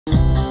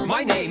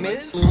My name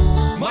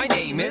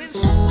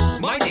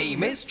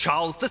is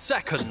Charles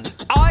II.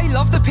 I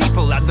love the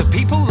people and the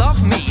people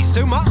love me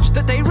so much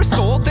that they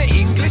restored the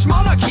English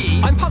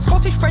monarchy. I'm part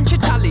Scottish, French,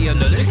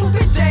 Italian, a little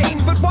bit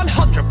Dane, but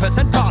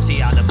 100%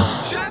 party animal.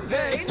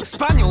 Champagne!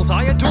 Spaniels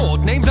I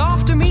adored, named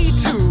after me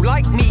too.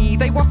 Like me,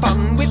 they were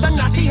fun with a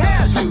natty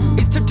hairdo.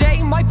 Is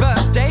today my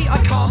birthday?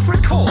 I can't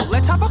recall.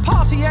 Let's have a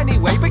party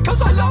anyway,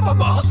 because I love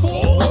 'em all.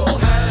 All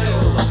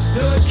hail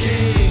the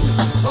King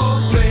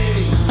of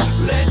Bling.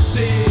 Let's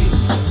sing,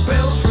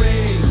 bells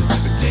ring,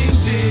 ding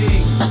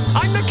ding.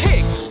 I'm the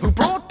king who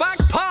brought back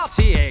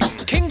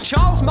partying. King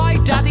Charles, my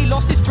daddy,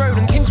 lost his throne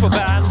and kings were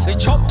banned. They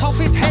chopped off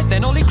his head,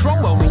 then Ollie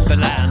Cromwell ruled the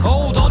land.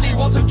 Old Ollie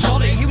wasn't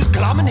jolly, he was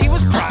glum and he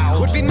was proud.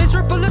 Would be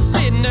miserable as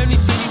sin, only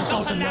sin's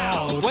not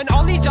allowed. When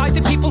Ollie died,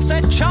 the people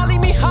said, Charlie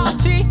me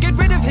hearty, get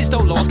rid of his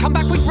dull laws, come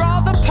back, we'd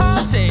rather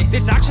party.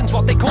 This action's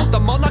what they called the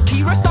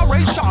monarchy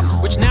restoration,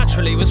 which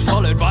naturally was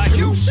followed by a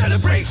huge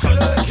celebration.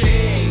 The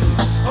King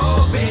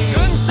of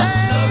England,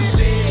 no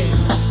sin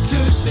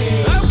to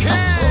sing.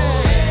 Okay.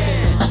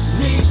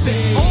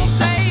 Anything. All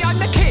say I'm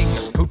the king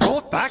who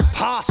brought back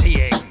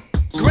partying.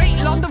 Great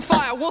London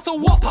fire was a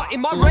whopper. In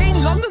my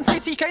reign, London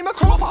city came a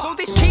cropper. So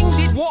this king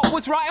did what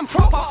was right and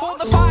proper. For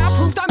the fire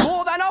proved I'm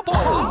more than a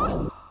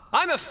bopper.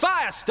 I'm a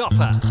fire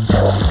stopper.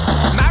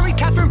 Married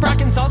Catherine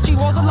Brackensall, she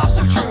was a love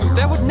so true.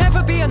 There would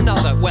never be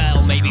another,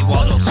 well, maybe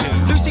one or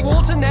two. Lucy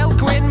Walton, Elle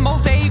Gwynn, Moll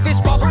Davis,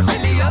 Barbara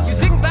Villiers. You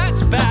think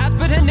that's bad,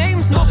 but her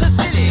name's not as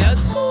silly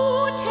as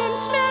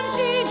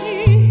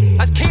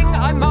As king,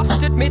 I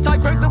must admit I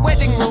broke the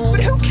wedding rule.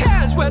 But who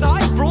cares when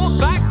I brought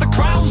back the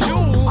crown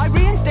jewels? I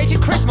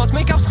reinstated Christmas,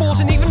 make up sport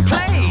and even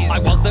plays. I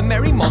was the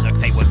merry monarch,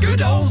 they were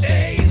good old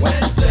days.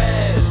 When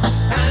said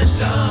and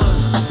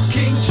done,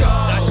 King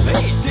Charles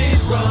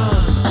did run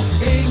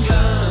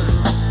England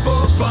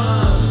for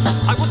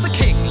fun. I was the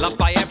king, loved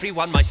by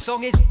everyone, my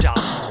song is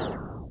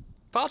done.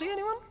 Party,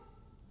 anyone?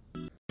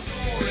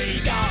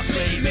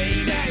 Ghastly,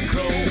 mean and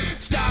cruel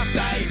stuff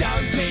they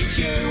don't teach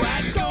you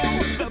at school.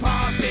 The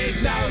past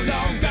is no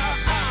longer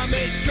a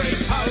mystery.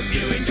 Hope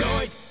you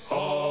enjoyed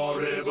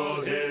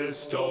Horrible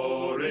History.